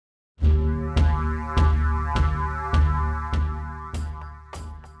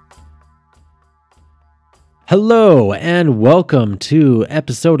Hello and welcome to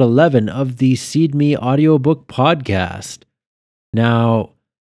episode 11 of the Seed Me audiobook podcast. Now,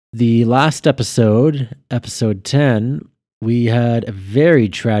 the last episode, episode 10, we had a very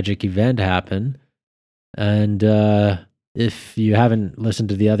tragic event happen. And if you haven't listened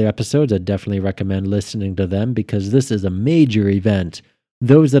to the other episodes, I'd definitely recommend listening to them because this is a major event.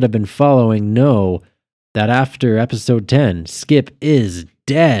 Those that have been following know that after episode 10, Skip is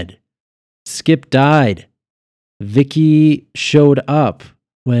dead. Skip died. Vicky showed up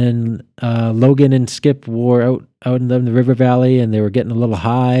when Logan and Skip were out in the river valley and they were getting a little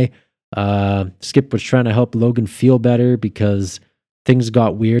high. Skip was trying to help Logan feel better because things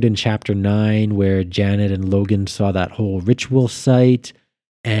got weird in chapter 9 where Janet and Logan saw that whole ritual site.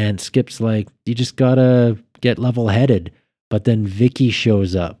 And Skip's like, you just gotta get level-headed. But then Vicky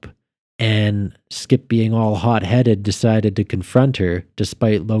shows up and Skip, being all hot-headed, decided to confront her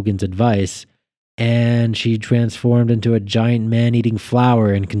despite Logan's advice. And she transformed into a giant man-eating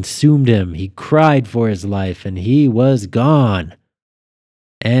flower and consumed him. He cried for his life, and he was gone.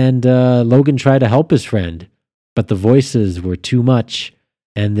 And Logan tried to help his friend, but the voices were too much,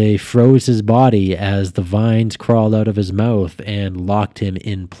 and they froze his body as the vines crawled out of his mouth and locked him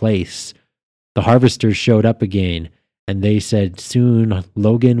in place. The harvesters showed up again, and they said soon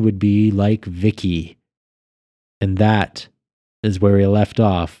Logan would be like Vicky. And that is where we left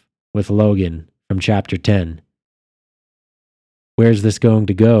off with Logan. From chapter 10. Where's this going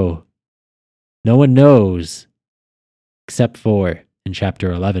to go? No one knows, except for in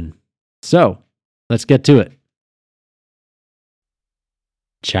chapter 11. So, let's get to it.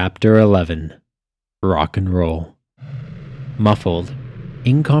 Chapter 11. Rock and Roll. Muffled,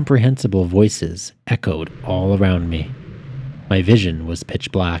 incomprehensible voices echoed all around me. My vision was pitch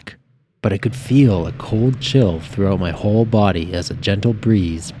black, but I could feel a cold chill throughout my whole body as a gentle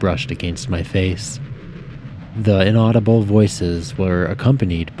breeze brushed against my face. The inaudible voices were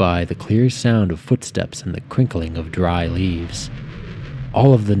accompanied by the clear sound of footsteps and the crinkling of dry leaves.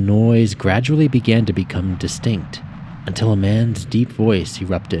 All of the noise gradually began to become distinct, until a man's deep voice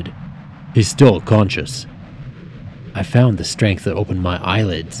erupted. "He's still conscious." I found the strength to open my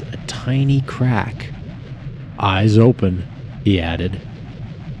eyelids a tiny crack. "Eyes open," he added.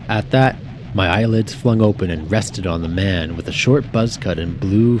 At that, my eyelids flung open and rested on the man with a short buzz cut and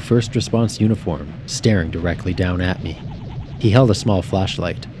blue first response uniform staring directly down at me. He held a small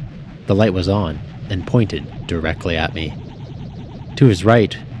flashlight. The light was on and pointed directly at me. To his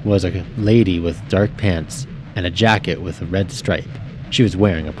right was a lady with dark pants and a jacket with a red stripe. She was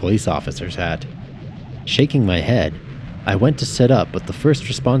wearing a police officer's hat. Shaking my head, I went to sit up, but the first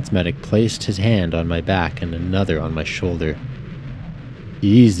response medic placed his hand on my back and another on my shoulder.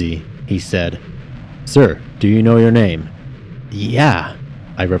 "Easy," he said. "Sir, do you know your name?" "Yeah,"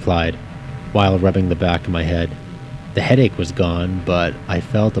 I replied, while rubbing the back of my head. The headache was gone, but I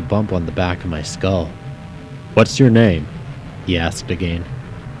felt a bump on the back of my skull. "What's your name?" he asked again.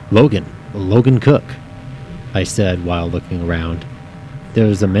 Logan Cook," I said while looking around. There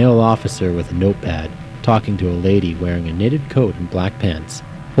was a male officer with a notepad, talking to a lady wearing a knitted coat and black pants,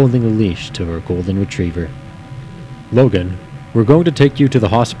 holding a leash to her golden retriever. "Logan, we're going to take you to the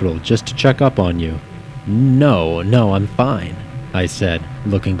hospital just to check up on you." No, I'm fine," I said,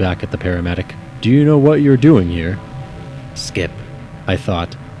 looking back at the paramedic. "Do you know what you're doing here?" "Skip," I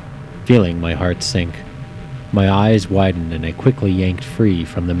thought, feeling my heart sink. My eyes widened and I quickly yanked free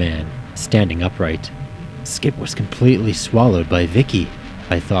from the man, standing upright. Skip was completely swallowed by Vicky,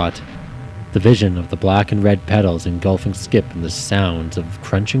 I thought. The vision of the black and red petals engulfing Skip and the sounds of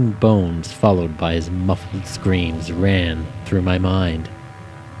crunching bones followed by his muffled screams ran through my mind.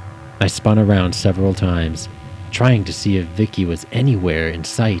 I spun around several times, trying to see if Vicky was anywhere in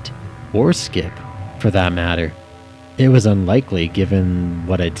sight, or Skip, for that matter. It was unlikely given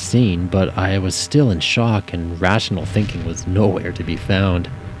what I'd seen, but I was still in shock and rational thinking was nowhere to be found.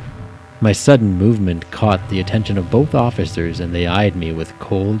 My sudden movement caught the attention of both officers and they eyed me with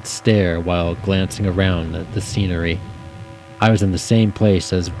cold stare while glancing around at the scenery. I was in the same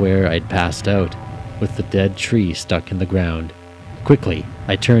place as where I'd passed out, with the dead tree stuck in the ground. Quickly,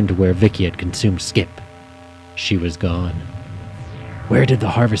 I turned to where Vicky had consumed Skip. She was gone. Where did the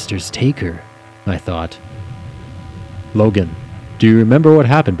harvesters take her? I thought. "Logan, do you remember what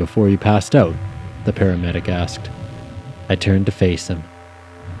happened before you passed out?" the paramedic asked. I turned to face him.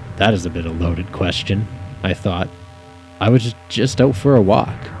 That is a bit of a loaded question, I thought. "I was just out for a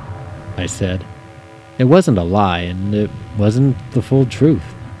walk," I said. It wasn't a lie, and it wasn't the full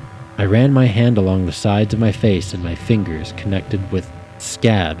truth. I ran my hand along the sides of my face and my fingers connected with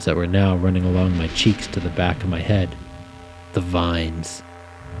scabs that were now running along my cheeks to the back of my head. The vines.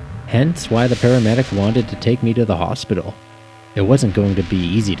 Hence why the paramedic wanted to take me to the hospital. It wasn't going to be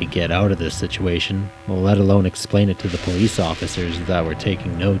easy to get out of this situation, let alone explain it to the police officers that were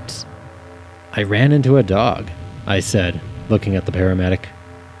taking notes. "I ran into a dog," I said, looking at the paramedic.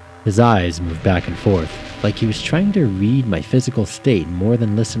 His eyes moved back and forth, like he was trying to read my physical state more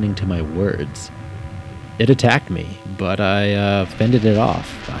than listening to my words. "It attacked me, but I fended it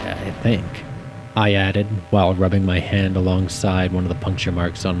off, I think," I added, while rubbing my hand alongside one of the puncture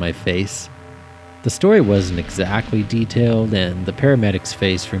marks on my face. The story wasn't exactly detailed, and the paramedic's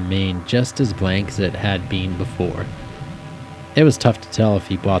face remained just as blank as it had been before. It was tough to tell if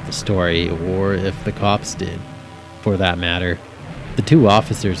he bought the story, or if the cops did. For that matter, the two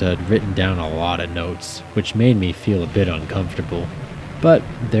officers had written down a lot of notes, which made me feel a bit uncomfortable, but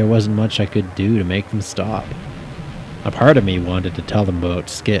there wasn't much I could do to make them stop. A part of me wanted to tell them about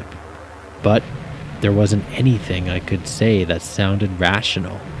Skip, but there wasn't anything I could say that sounded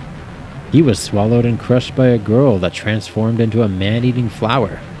rational. He was swallowed and crushed by a girl that transformed into a man-eating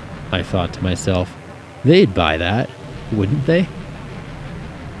flower, I thought to myself. They'd buy that, wouldn't they?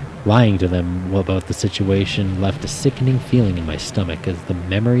 Lying to them about the situation left a sickening feeling in my stomach as the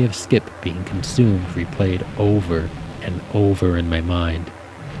memory of Skip being consumed replayed over and over in my mind.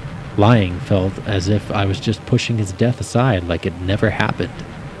 Lying felt as if I was just pushing his death aside like it never happened.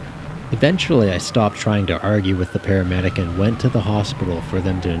 Eventually, I stopped trying to argue with the paramedic and went to the hospital for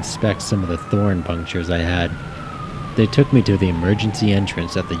them to inspect some of the thorn punctures I had. They took me to the emergency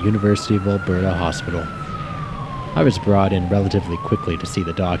entrance at the University of Alberta Hospital. I was brought in relatively quickly to see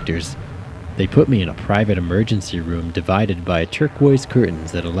the doctors. They put me in a private emergency room divided by turquoise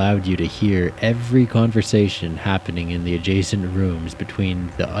curtains that allowed you to hear every conversation happening in the adjacent rooms between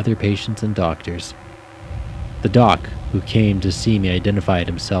the other patients and doctors. The doc who came to see me identified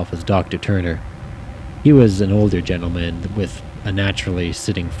himself as Dr. Turner. He was an older gentleman with a naturally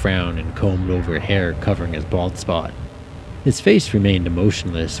sitting frown and combed-over hair covering his bald spot. His face remained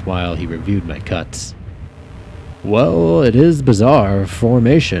emotionless while he reviewed my cuts. "Well, it is bizarre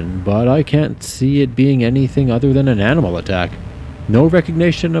formation, but I can't see it being anything other than an animal attack. No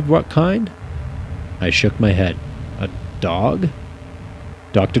recognition of what kind?" I shook my head. "A dog?"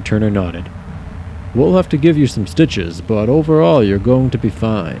 Dr. Turner nodded. "We'll have to give you some stitches, but overall you're going to be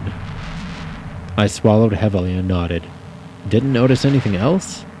fine." I swallowed heavily and nodded. "Didn't notice anything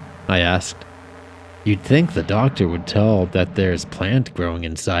else?" I asked. You'd think the doctor would tell that there's plant growing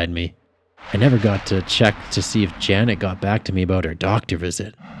inside me. I never got to check to see if Janet got back to me about her doctor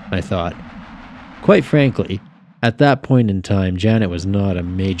visit, I thought. Quite frankly, at that point in time, Janet was not of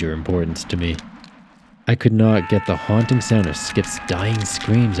major importance to me. I could not get the haunting sound of Skip's dying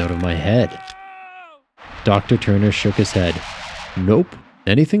screams out of my head. Dr. Turner shook his head. "Nope.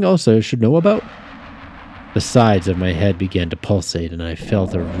 Anything else I should know about?" The sides of my head began to pulsate and I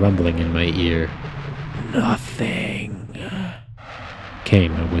felt a rumbling in my ear. "Nothing,"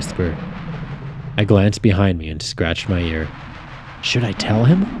 came a whisper. I glanced behind me and scratched my ear. Should I tell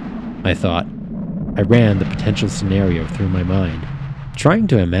him? I thought. I ran the potential scenario through my mind, trying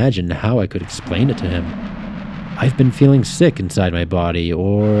to imagine how I could explain it to him. I've been feeling sick inside my body,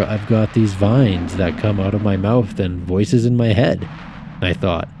 or I've got these vines that come out of my mouth and voices in my head, I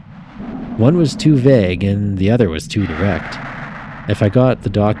thought. One was too vague and the other was too direct. If I got the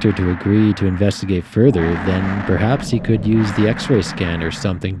doctor to agree to investigate further, then perhaps he could use the X-ray scan or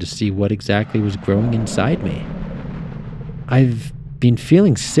something to see what exactly was growing inside me. I've been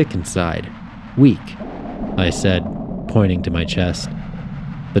feeling sick inside. Weak, I said, pointing to my chest.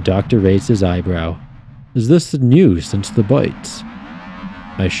 The doctor raised his eyebrow. "Is this new since the bites?"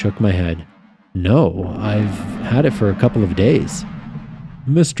 I shook my head. "No, I've had it for a couple of days."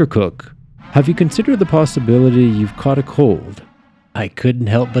 "Mr. Cook, have you considered the possibility you've caught a cold?" I couldn't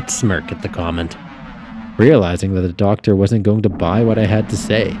help but smirk at the comment, realizing that the doctor wasn't going to buy what I had to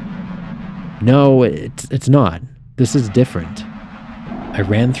say. "No, it's not. This is different." I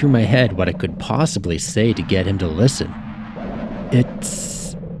ran through my head what I could possibly say to get him to listen.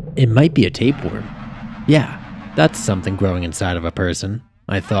 It might be a tapeworm. Yeah, that's something growing inside of a person,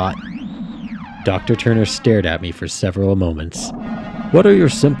 I thought. Dr. Turner stared at me for several moments. "What are your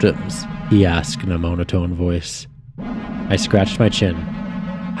symptoms?" he asked in a monotone voice. I scratched my chin.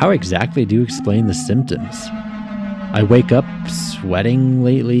 How exactly do you explain the symptoms? I wake up sweating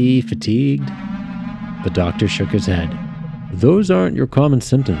lately, fatigued. The doctor shook his head. "Those aren't your common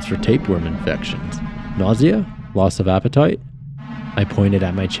symptoms for tapeworm infections. Nausea? Loss of appetite?" I pointed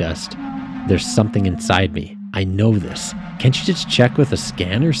at my chest. "There's something inside me. I know this. Can't you just check with a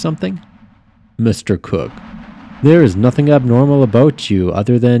scan or something?" "Mr. Cook, there is nothing abnormal about you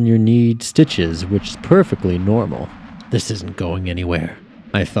other than your need stitches, which is perfectly normal." This isn't going anywhere,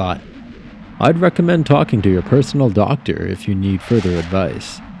 I thought. I'd recommend talking to your personal doctor if you need further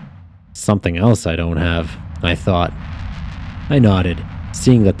advice. Something else I don't have, I thought. I nodded,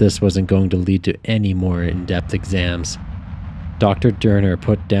 seeing that this wasn't going to lead to any more in-depth exams. Dr. Turner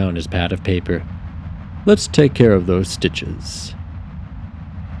put down his pad of paper. Let's take care of those stitches.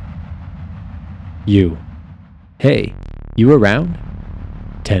 You. Hey, you around?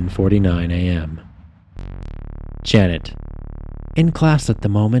 10:49 a.m. Janet. In class at the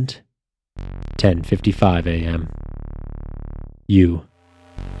moment. 10:55 a.m. You.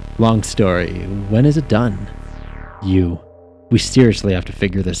 Long story. When is it done? You. We seriously have to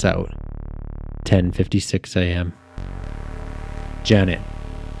figure this out. 10:56 a.m. Janet.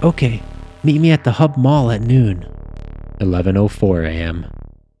 Okay, meet me at the Hub Mall at noon. 11:04 a.m.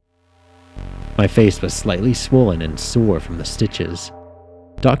 My face was slightly swollen and sore from the stitches.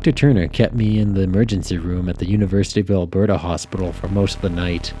 Dr. Turner kept me in the emergency room at the University of Alberta Hospital for most of the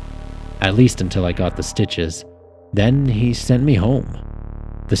night, at least until I got the stitches. Then he sent me home.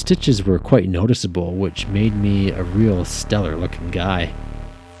 The stitches were quite noticeable, which made me a real stellar-looking guy.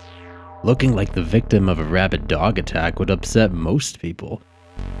 Looking like the victim of a rabid dog attack would upset most people.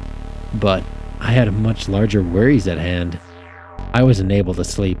 But I had much larger worries at hand. I wasn't able to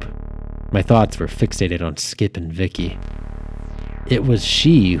sleep. My thoughts were fixated on Skip and Vicky. It was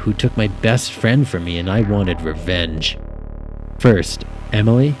she who took my best friend from me, and I wanted revenge. First,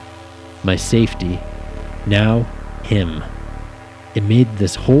 Emily, my safety. Now, him. It made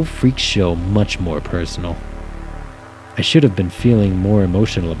this whole freak show much more personal. I should have been feeling more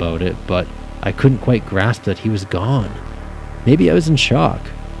emotional about it, but I couldn't quite grasp that he was gone. Maybe I was in shock.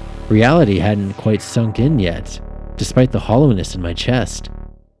 Reality hadn't quite sunk in yet, despite the hollowness in my chest.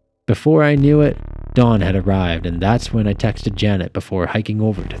 Before I knew it, dawn had arrived, and that's when I texted Janet before hiking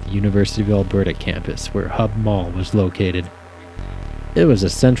over to the University of Alberta campus where Hub Mall was located. It was a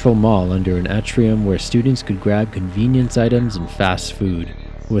central mall under an atrium where students could grab convenience items and fast food,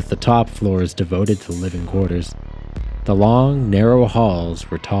 with the top floors devoted to living quarters. The long, narrow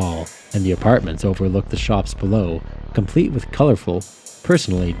halls were tall, and the apartments overlooked the shops below, complete with colorful,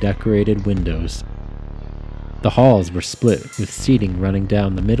 personally decorated windows. The halls were split, with seating running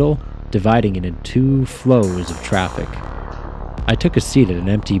down the middle, dividing it into two flows of traffic. I took a seat at an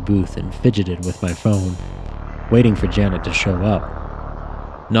empty booth and fidgeted with my phone, waiting for Janet to show up.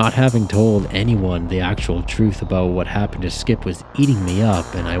 Not having told anyone the actual truth about what happened to Skip was eating me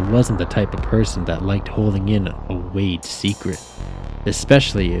up, and I wasn't the type of person that liked holding in a weighed secret,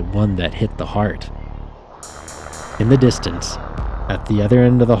 especially one that hit the heart. In the distance, at the other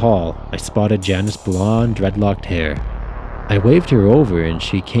end of the hall, I spotted Janet's blonde, dreadlocked hair. I waved her over and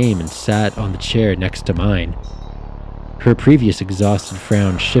she came and sat on the chair next to mine. Her previous exhausted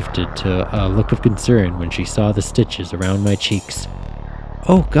frown shifted to a look of concern when she saw the stitches around my cheeks.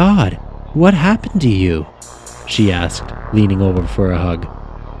 "Oh God, what happened to you?" she asked, leaning over for a hug.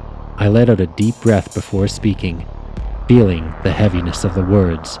 I let out a deep breath before speaking, feeling the heaviness of the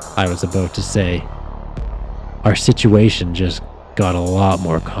words I was about to say. Our situation just got a lot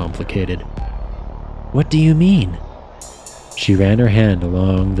more complicated. "What do you mean?" She ran her hand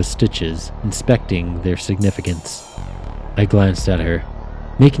along the stitches, inspecting their significance. I glanced at her,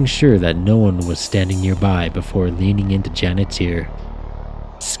 making sure that no one was standing nearby before leaning into Janet's ear.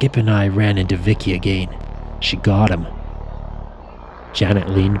 "Skip and I ran into Vicky again. She got him." Janet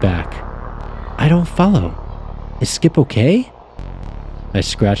leaned back. "I don't follow. Is Skip okay?" I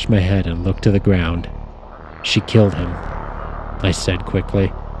scratched my head and looked to the ground. "She killed him," I said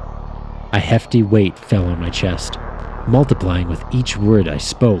quickly. A hefty weight fell on my chest, multiplying with each word I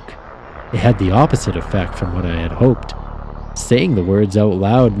spoke. It had the opposite effect from what I had hoped. Saying the words out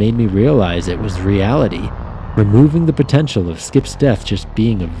loud made me realize it was reality, removing the potential of Skip's death just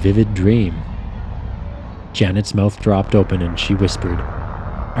being a vivid dream. Janet's mouth dropped open and she whispered,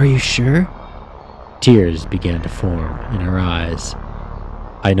 "Are you sure?" Tears began to form in her eyes.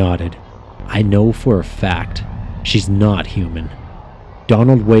 I nodded. I know for a fact she's not human.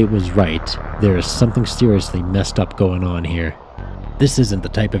 Donald Waite was right. There is something seriously messed up going on here. This isn't the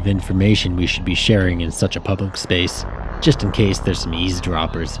type of information we should be sharing in such a public space, just in case there's some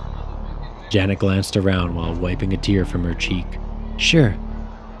eavesdroppers. Janet glanced around while wiping a tear from her cheek. "Sure."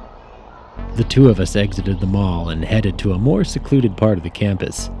 The two of us exited the mall and headed to a more secluded part of the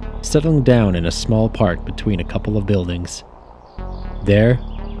campus, settling down in a small park between a couple of buildings. There,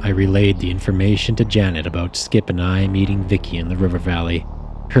 I relayed the information to Janet about Skip and I meeting Vicky in the river valley,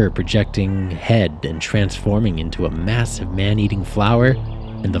 her projecting head and transforming into a massive man-eating flower,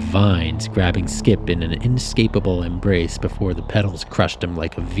 and the vines grabbing Skip in an inescapable embrace before the petals crushed him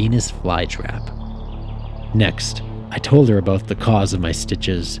like a Venus flytrap. Next, I told her about the cause of my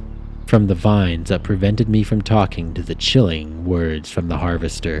stitches. from the vines that prevented me from talking to the chilling words from the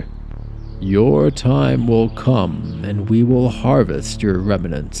harvester. "Your time will come, and we will harvest your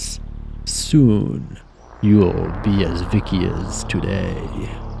remnants. Soon, you'll be as Vicky is today."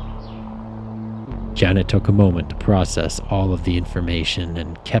 Janet took a moment to process all of the information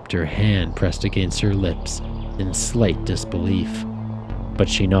and kept her hand pressed against her lips in slight disbelief. But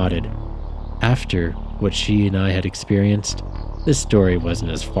she nodded. After what she and I had experienced, this story wasn't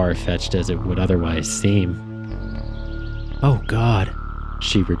as far-fetched as it would otherwise seem. "Oh God,"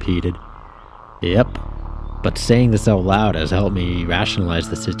 she repeated. "Yep, but saying this out loud has helped me rationalize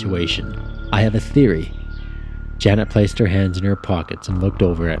the situation. I have a theory." Janet placed her hands in her pockets and looked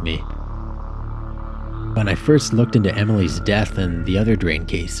over at me. "When I first looked into Emily's death and the other Drain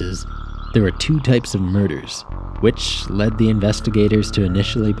cases, there were two types of murders, which led the investigators to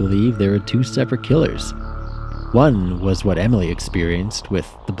initially believe there were two separate killers. One was what Emily experienced, with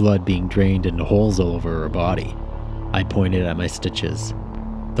the blood being drained into holes all over her body." I pointed at my stitches.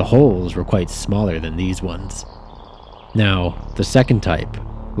 "The holes were quite smaller than these ones. Now, the second type,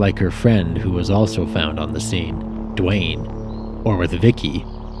 like her friend who was also found on the scene, Dwayne, or with Vicky,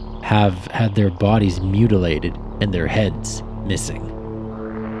 have had their bodies mutilated and their heads missing."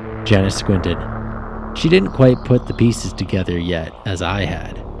 Janice squinted. She didn't quite put the pieces together yet, as I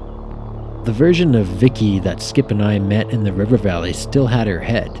had. The version of Vicky that Skip and I met in the river valley still had her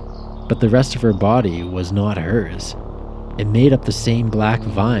head, but the rest of her body was not hers. It made up the same black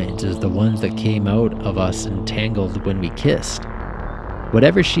vines as the ones that came out of us and tangled when we kissed.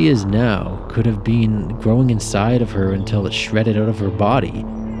 Whatever she is now could have been growing inside of her until it shredded out of her body,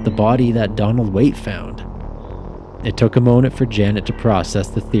 the body that Donald Waite found. It took a moment for Janet to process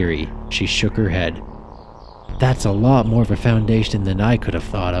the theory. She shook her head. "That's a lot more of a foundation than I could have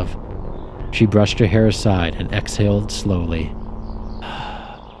thought of." She brushed her hair aside and exhaled slowly.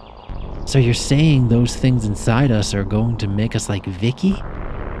 "So you're saying those things inside us are going to make us like Vicky?"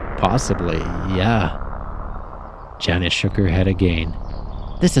 "Possibly, yeah." Janet shook her head again.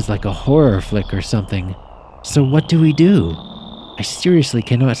 "This is like a horror flick or something. So what do we do? I seriously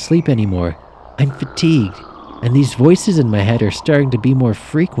cannot sleep anymore. I'm fatigued, and these voices in my head are starting to be more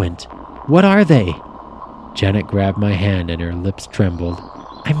frequent. What are they?" Janet grabbed my hand and her lips trembled.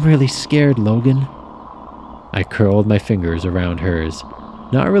 "I'm really scared, Logan." I curled my fingers around hers,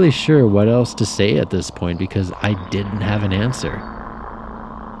 not really sure what else to say at this point because I didn't have an answer.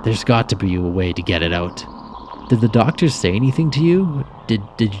 "There's got to be a way to get it out. Did the doctors say anything to you? Did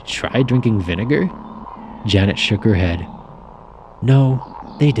you try drinking vinegar?" Janet shook her head. "No,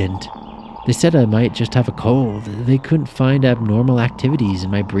 they didn't. They said I might just have a cold. They couldn't find abnormal activities in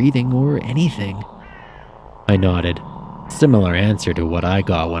my breathing or anything." I nodded. Similar answer to what I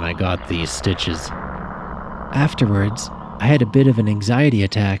got when I got these stitches. "Afterwards, I had a bit of an anxiety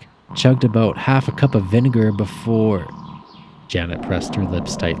attack, chugged about half a cup of vinegar before..." Janet pressed her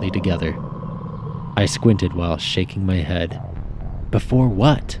lips tightly together. I squinted while shaking my head. "Before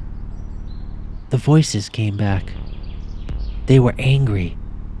what?" "The voices came back. They were angry.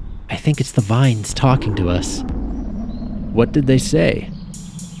 I think it's the vines talking to us." "What did they say?"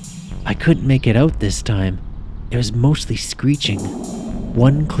 "I couldn't make it out this time. It was mostly screeching.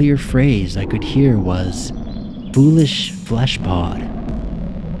 One clear phrase I could hear was, 'foolish flesh pod.'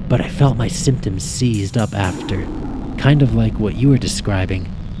 But I felt my symptoms seized up after, kind of like what you were describing.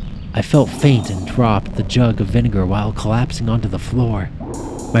 I felt faint and dropped the jug of vinegar while collapsing onto the floor.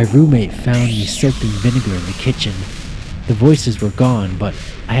 My roommate found me soaked in vinegar in the kitchen. The voices were gone, but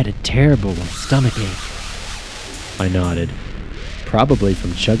I had a terrible stomachache." I nodded. "Probably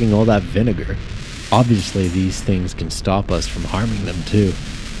from chugging all that vinegar. Obviously, these things can stop us from harming them too."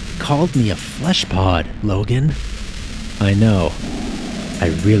 "Called me a flesh pod, Logan." "I know. I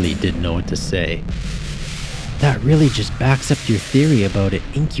really didn't know what to say." "That really just backs up your theory about it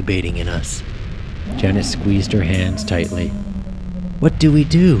incubating in us." Janet squeezed her hands tightly. "What do we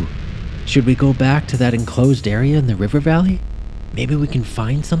do? Should we go back to that enclosed area in the river valley? Maybe we can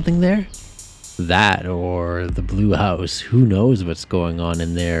find something there?" "That, or the blue house. Who knows what's going on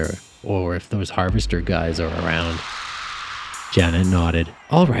in there, or if those harvester guys are around." Janet nodded.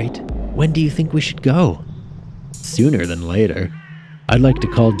 "All right. When do you think we should go?" "Sooner than later. I'd like to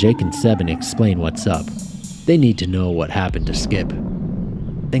call Jake and Seb and explain what's up. They need to know what happened to Skip."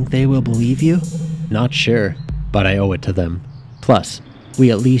 "Think they will believe you?" "Not sure, but I owe it to them. Plus, we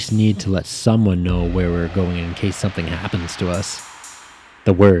at least need to let someone know where we're going in case something happens to us."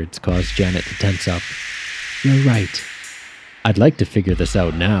 The words caused Janet to tense up. "You're right. I'd like to figure this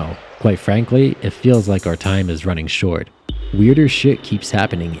out now. Quite frankly, it feels like our time is running short. Weirder shit keeps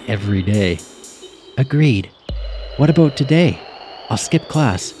happening every day." "Agreed. What about today? I'll skip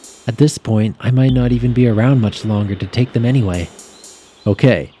class. At this point, I might not even be around much longer to take them anyway.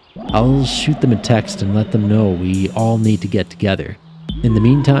 Okay, I'll shoot them a text and let them know we all need to get together. In the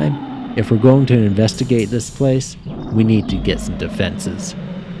meantime, if we're going to investigate this place, we need to get some defenses.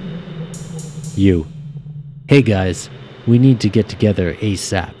 You. Hey guys, we need to get together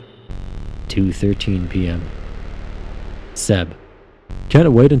ASAP. 2:13 p.m. Seb. Can't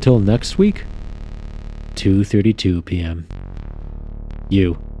it wait until next week? 2:32 p.m.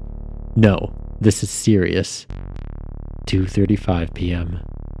 You. No, this is serious. 2:35 p.m.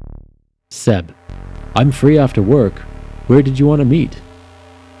 Seb. I'm free after work. Where did you want to meet?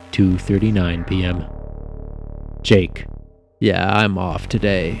 2:39 p.m. Jake. Yeah, I'm off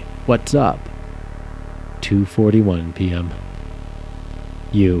today. What's up? 2:41 p.m.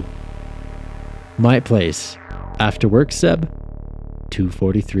 You. My place. After work, Seb?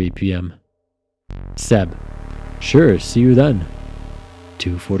 2:43 p.m. Seb. Sure, see you then.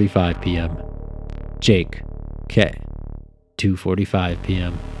 2:45 p.m. Jake. K. 2:45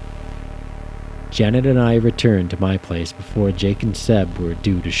 p.m. Janet and I returned to my place before Jake and Seb were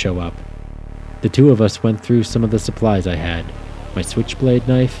due to show up. The two of us went through some of the supplies I had, my switchblade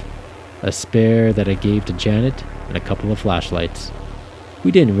knife, a spare that I gave to Janet, and a couple of flashlights.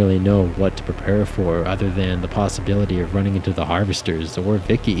 We didn't really know what to prepare for other than the possibility of running into the Harvesters or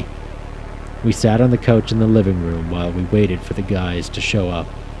Vicky. We sat on the couch in the living room while we waited for the guys to show up.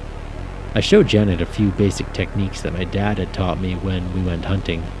 I showed Janet a few basic techniques that my dad had taught me when we went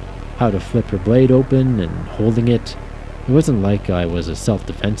hunting. How to flip her blade open and holding it. It wasn't like I was a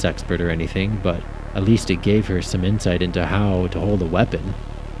self-defense expert or anything, but at least it gave her some insight into how to hold a weapon.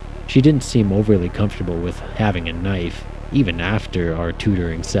 She didn't seem overly comfortable with having a knife, even after our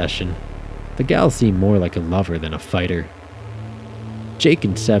tutoring session. The gal seemed more like a lover than a fighter. Jake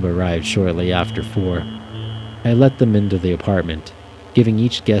and Seb arrived shortly after 4. I let them into the apartment, giving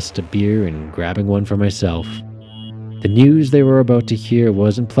each guest a beer and grabbing one for myself. The news they were about to hear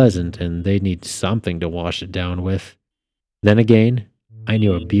wasn't pleasant, and they'd need something to wash it down with. Then again, I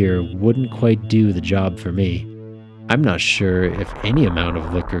knew a beer wouldn't quite do the job for me. I'm not sure if any amount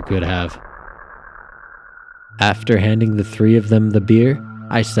of liquor could have. After handing the 3 of them the beer,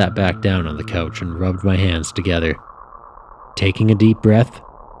 I sat back down on the couch and rubbed my hands together. Taking a deep breath,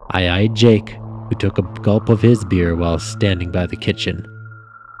 I eyed Jake, who took a gulp of his beer while standing by the kitchen.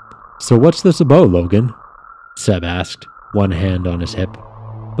 So what's this about, Logan? Seb asked, one hand on his hip.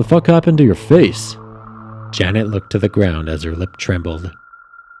 The fuck happened to your face? Janet looked to the ground as her lip trembled.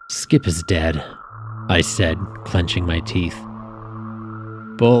 Skip is dead, I said, clenching my teeth.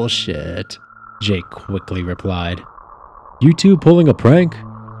 Bullshit, Jake quickly replied. You two pulling a prank?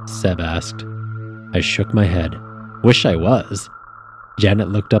 Seb asked. I shook my head. Wish I was. Janet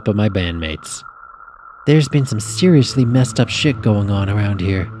looked up at my bandmates. There's been some seriously messed up shit going on around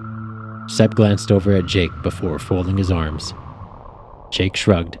here. Seb glanced over at Jake before folding his arms. Jake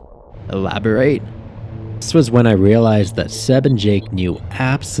shrugged. Elaborate? This was when I realized that Seb and Jake knew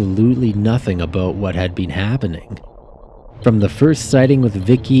absolutely nothing about what had been happening. From the first sighting with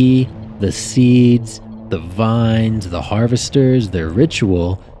Vicky, the seeds, the vines, the harvesters, their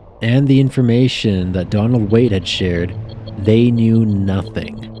ritual, and the information that Donald Waite had shared, they knew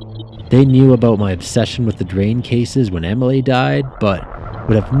nothing. They knew about my obsession with the drain cases when Emily died, but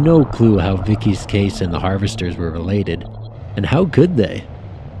would have no clue how Vicky's case and the harvesters were related. And how could they?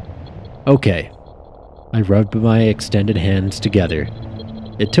 Okay. I rubbed my extended hands together.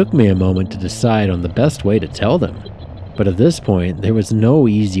 It took me a moment to decide on the best way to tell them. But at this point, there was no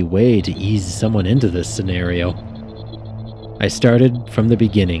easy way to ease someone into this scenario. I started from the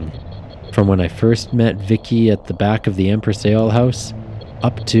beginning, from when I first met Vicky at the back of the Empress Ale House,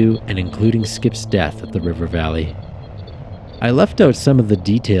 up to and including Skip's death at the River Valley. I left out some of the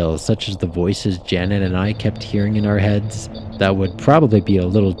details, such as the voices Janet and I kept hearing in our heads, that would probably be a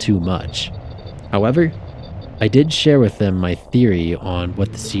little too much. However, I did share with them my theory on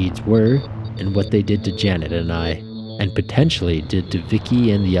what the seeds were and what they did to Janet and I, and potentially did to Vicky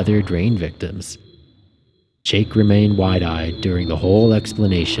and the other drain victims. Jake remained wide-eyed during the whole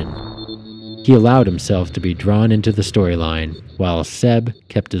explanation. He allowed himself to be drawn into the storyline, while Seb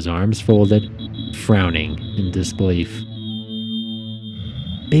kept his arms folded, frowning in disbelief.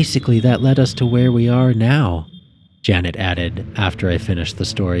 Basically, that led us to where we are now, Janet added after I finished the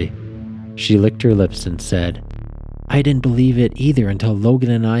story. She licked her lips and said, I didn't believe it either until Logan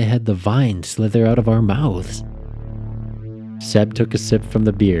and I had the vine slither out of our mouths. Seb took a sip from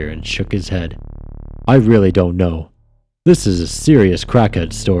the beer and shook his head. I really don't know. This is a serious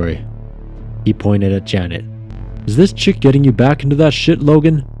crackhead story. He pointed at Janet. Is this chick getting you back into that shit,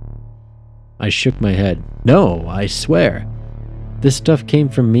 Logan? I shook my head. No, I swear. This stuff came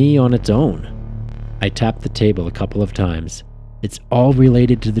from me on its own. I tapped the table a couple of times. It's all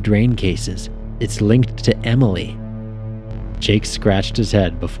related to the drain cases. It's linked to Emily. Jake scratched his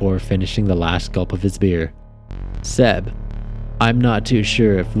head before finishing the last gulp of his beer. Seb, I'm not too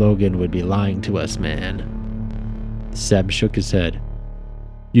sure if Logan would be lying to us, man. Seb shook his head.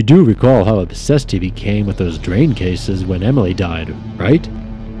 You do recall how obsessed he became with those drain cases when Emily died, right?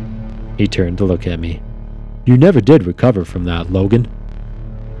 He turned to look at me. You never did recover from that, Logan.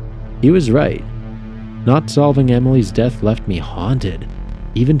 He was right. Not solving Emily's death left me haunted,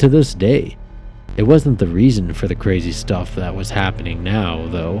 even to this day. It wasn't the reason for the crazy stuff that was happening now,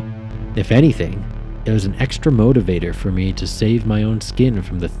 though. If anything, it was an extra motivator for me to save my own skin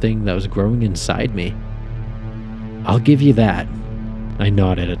from the thing that was growing inside me. I'll give you that. I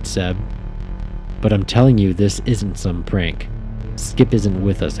nodded at Seb. But I'm telling you, this isn't some prank. Skip isn't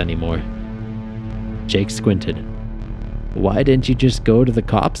with us anymore. Jake squinted. Why didn't you just go to the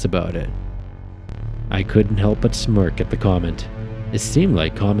cops about it? I couldn't help but smirk at the comment. It seemed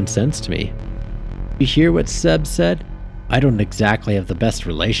like common sense to me. You hear what Seb said? I don't exactly have the best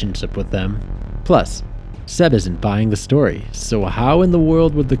relationship with them. Plus, Seb isn't buying the story, so how in the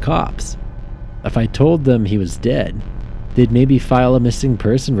world would the cops? If I told them he was dead, they'd maybe file a missing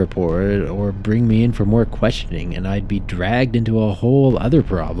person report or bring me in for more questioning, and I'd be dragged into a whole other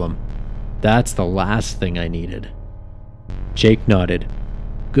problem. That's the last thing I needed. Jake nodded.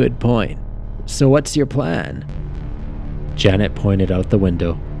 Good point. So what's your plan? Janet pointed out the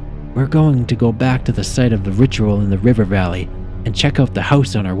window. We're going to go back to the site of the ritual in the river valley and check out the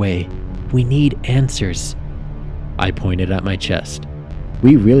house on our way. We need answers. I pointed at my chest.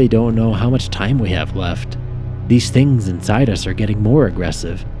 We really don't know how much time we have left. These things inside us are getting more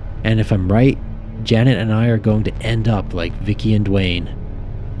aggressive, and if I'm right, Janet and I are going to end up like Vicky and Dwayne.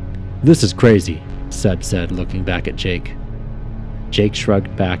 This is crazy, Seb said, looking back at Jake. Jake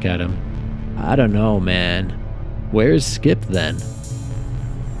shrugged back at him. I don't know, man. Where's Skip then?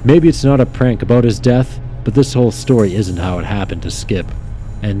 Maybe it's not a prank about his death, but this whole story isn't how it happened to Skip,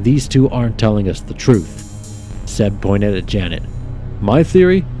 and these two aren't telling us the truth. Seb pointed at Janet. My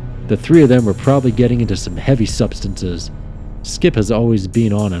theory? The three of them were probably getting into some heavy substances. Skip has always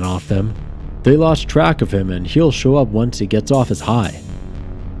been on and off them. They lost track of him, and he'll show up once he gets off his high.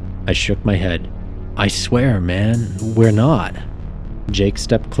 I shook my head. I swear, man, we're not. Jake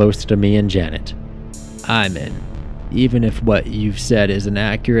stepped closer to me and Janet. I'm in. Even if what you've said isn't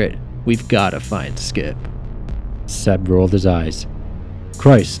accurate, we've got to find Skip. Seb rolled his eyes.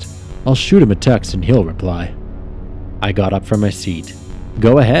 Christ, I'll shoot him a text and he'll reply. I got up from my seat.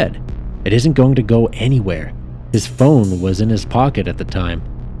 Go ahead. It isn't going to go anywhere. His phone was in his pocket at the time.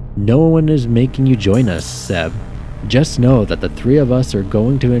 No one is making you join us, Seb. Just know that the three of us are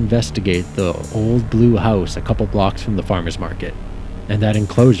going to investigate the old blue house a couple blocks from the farmer's market, and that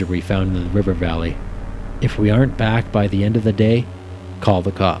enclosure we found in the river valley. If we aren't back by the end of the day, call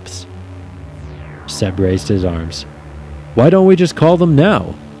the cops. Seb raised his arms. Why don't we just call them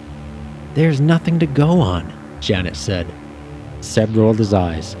now? There's nothing to go on, Janet said. Seb rolled his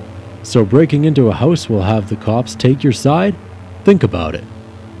eyes. So breaking into a house will have the cops take your side? Think about it.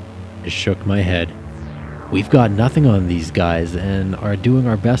 I shook my head. We've got nothing on these guys and are doing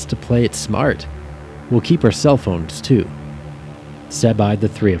our best to play it smart. We'll keep our cell phones too. Seb eyed the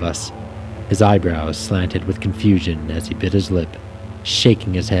three of us. His eyebrows slanted with confusion as he bit his lip,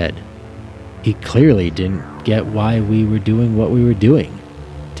 shaking his head. He clearly didn't get why we were doing what we were doing.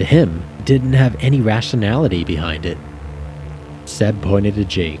 To him, it didn't have any rationality behind it. Seb pointed to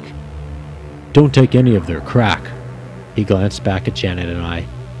Jake. Don't take any of their crack. He glanced back at Janet and I,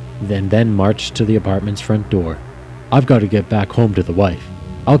 then marched to the apartment's front door. I've got to get back home to the wife.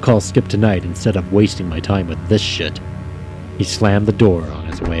 I'll call Skip tonight instead of wasting my time with this shit. He slammed the door on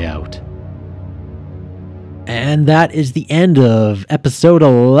his way out. And that is the end of episode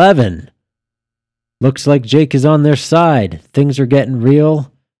 11. Looks like Jake is on their side. Things are getting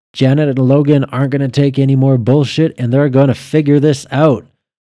real. Janet and Logan aren't going to take any more bullshit, and they're going to figure this out.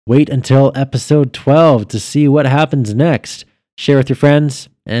 Wait until episode 12 to see what happens next. Share with your friends,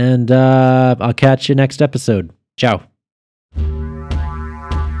 and I'll catch you next episode. Ciao.